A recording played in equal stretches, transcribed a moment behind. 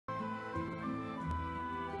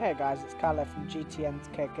Hey guys, it's Carla from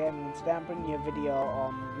GTNK Gaming, and today I'm bringing you a video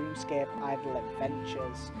on Runescape Idle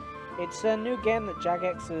Adventures. It's a new game that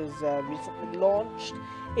Jagex has recently launched.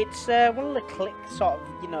 It's one of the click sort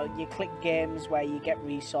of, you click games where you get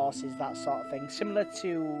resources, that sort of thing, similar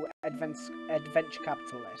to Adventure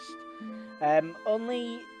Capitalist.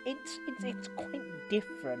 Only it's quite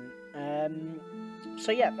different.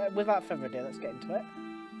 So yeah, without further ado, let's get into it.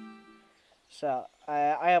 So,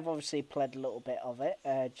 I have obviously played a little bit of it,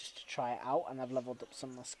 just to try it out, and I've leveled up some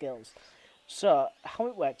of my skills. So, how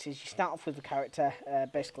it works is you start off with a character,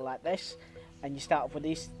 basically like this, and you start off with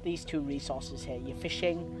these two resources here, your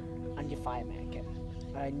fishing and your fire making.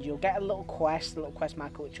 And you'll get a little quest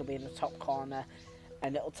marker which will be in the top corner,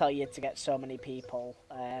 and it'll tell you to get so many people,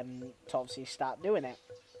 to obviously start doing it.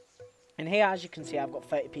 And here, as you can see, I've got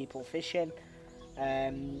 30 people fishing.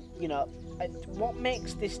 What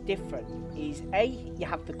makes this different is A, you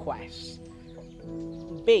have the quests.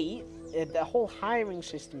 B, the whole hiring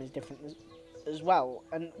system is different as well.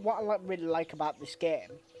 And what I really like about this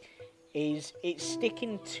game is it's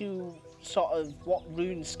sticking to sort of what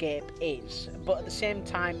RuneScape is, but at the same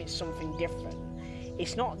time it's something different.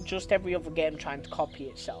 It's not just every other game trying to copy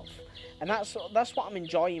itself. And that's what I'm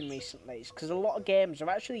enjoying recently, because a lot of games are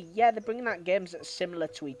actually, they're bringing out games that are similar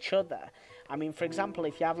to each other. I mean, for example,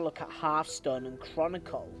 if you have a look at Hearthstone and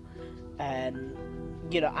Chronicle, and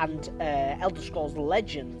Elder Scrolls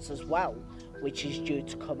Legends as well, which is due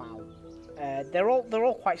to come out. They're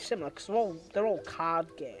all quite similar, because they're all card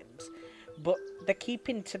games, but they're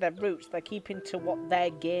keeping to their roots. They're keeping to what their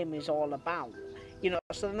game is all about.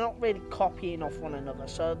 So they're not really copying off one another.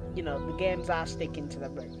 So the games are sticking to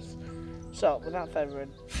their roots. So, without further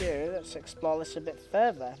ado, let's explore this a bit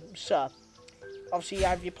further. So, obviously you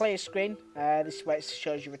have your player screen. This is where it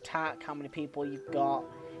shows your attack, how many people you've got,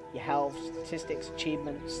 your health, statistics,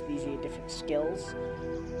 achievements. These are your different skills.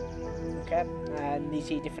 Okay, and these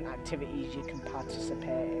are your different activities you can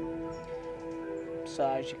participate in. So,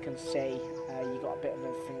 as you can see, you've got a bit of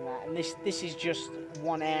everything there. And this is just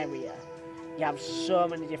one area. You have so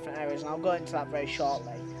many different areas, and I'll go into that very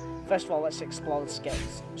shortly. First of all, let's explore the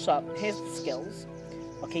skills. So, here's the skills.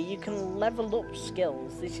 Okay, you can level up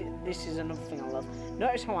skills. This is another thing I love.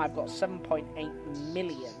 Notice how I've got 7.8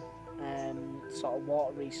 million sort of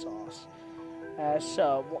water resource.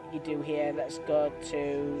 So, what you do here, let's go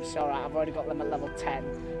to... So, alright, I've already got them at level 10.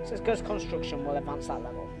 So, let's go to construction, we'll advance that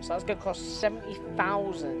level. So, that's going to cost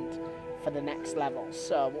 70,000 for the next level.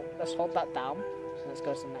 So, let's hold that down. Let's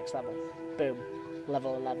go to the next level. Boom.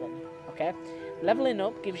 Level 11. Okay? Leveling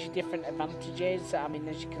up gives you different advantages. I mean,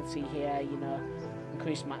 as you can see here,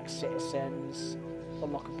 increase max citizens,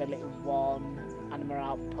 unlock ability 1, anima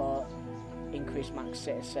output, increase max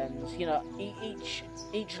citizens.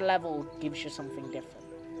 Each level gives you something different.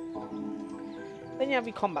 Then you have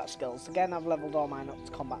your combat skills. Again, I've leveled all mine up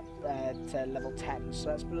to combat to level 10. So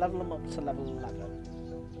let's level them up to level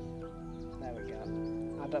 11. There we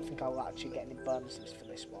go. I don't think I'll actually get any bonuses for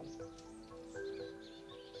this one.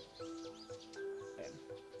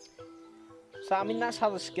 So, I mean, that's how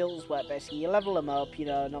the skills work, basically. You level them up,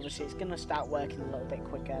 and obviously it's going to start working a little bit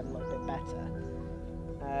quicker and a little bit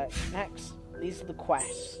better. Next, these are the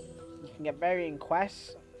quests. You can get varying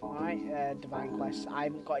quests, alright, divine quests. I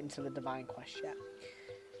haven't got into the divine quest yet.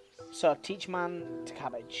 So, teach man to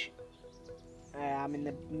cabbage. I'm in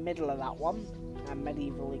the middle of that one, and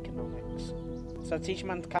medieval economics. So, teach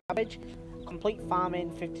man to cabbage. Complete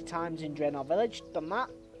farming 50 times in Draenor Village. Done that.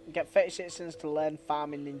 Get 30 citizens to learn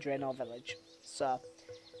farming in Draenor Village. So,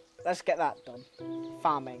 let's get that done.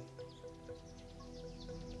 Farming.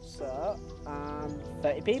 So,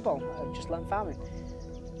 30 people have just learned farming.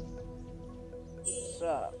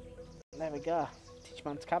 So, there we go. Teach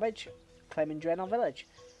man to cabbage. Claiming Draenor Village.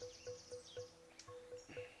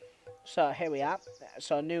 So, here we are.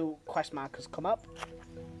 So, new quest markers come up.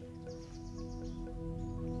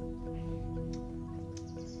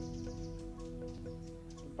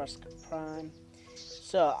 Prime.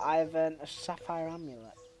 So I've earned a sapphire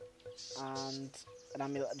amulet and an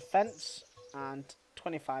amulet of defense and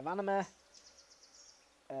 25 anima,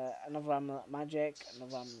 another amulet of magic,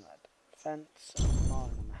 another amulet of defense, and more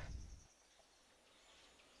anima.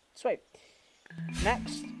 Sweet.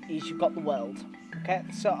 Next is you've got the world. Okay,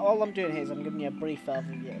 so all I'm doing here is I'm giving you a brief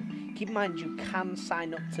overview. Keep in mind you can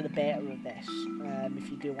sign up to the beta of this if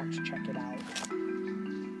you do want to check it out.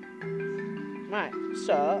 Right,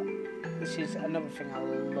 so this is another thing I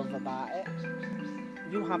love about it.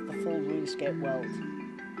 You have the full RuneScape world.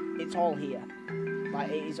 It's all here.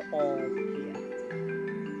 Like, it is all here.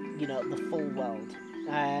 The full world.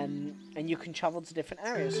 and you can travel to different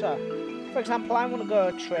areas. So, for example, I want to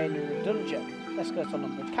go train in a dungeon. Let's go to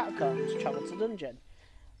Unnumbered Catacombs, travel to dungeon.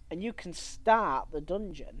 And you can start the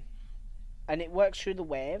dungeon, and it works through the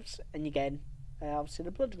waves, and you gain, obviously,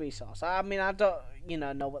 the blood resource. I mean, I don't,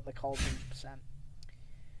 know what they're called 100%.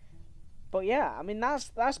 But yeah, I mean,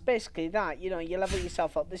 that's basically that. You level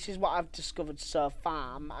yourself up. This is what I've discovered so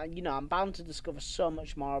far. I'm bound to discover so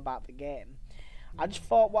much more about the game. I just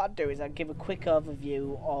thought what I'd do is I'd give a quick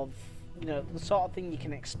overview of, the sort of thing you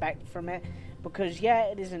can expect from it. Because, yeah,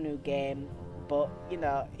 it is a new game, but,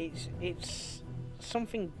 it's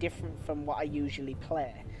something different from what I usually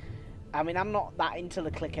play. I mean, I'm not that into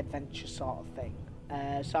the click adventure sort of thing.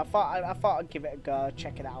 So I thought I'd give it a go,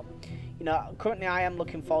 check it out. Currently I am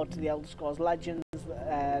looking forward to the Elder Scrolls Legends.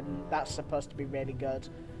 That's supposed to be really good.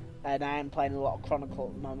 And I am playing a lot of Chronicle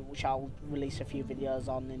at the moment, which I'll release a few videos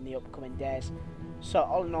on in the upcoming days. So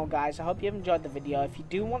all in all, guys, I hope you've enjoyed the video. If you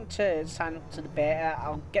do want to sign up to the beta,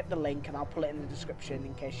 I'll get the link and I'll put it in the description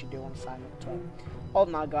in case you do want to sign up to it. All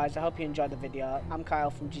in all, guys, I hope you enjoyed the video. I'm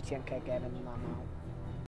Kyle from GTNK Gaming, and I'm out.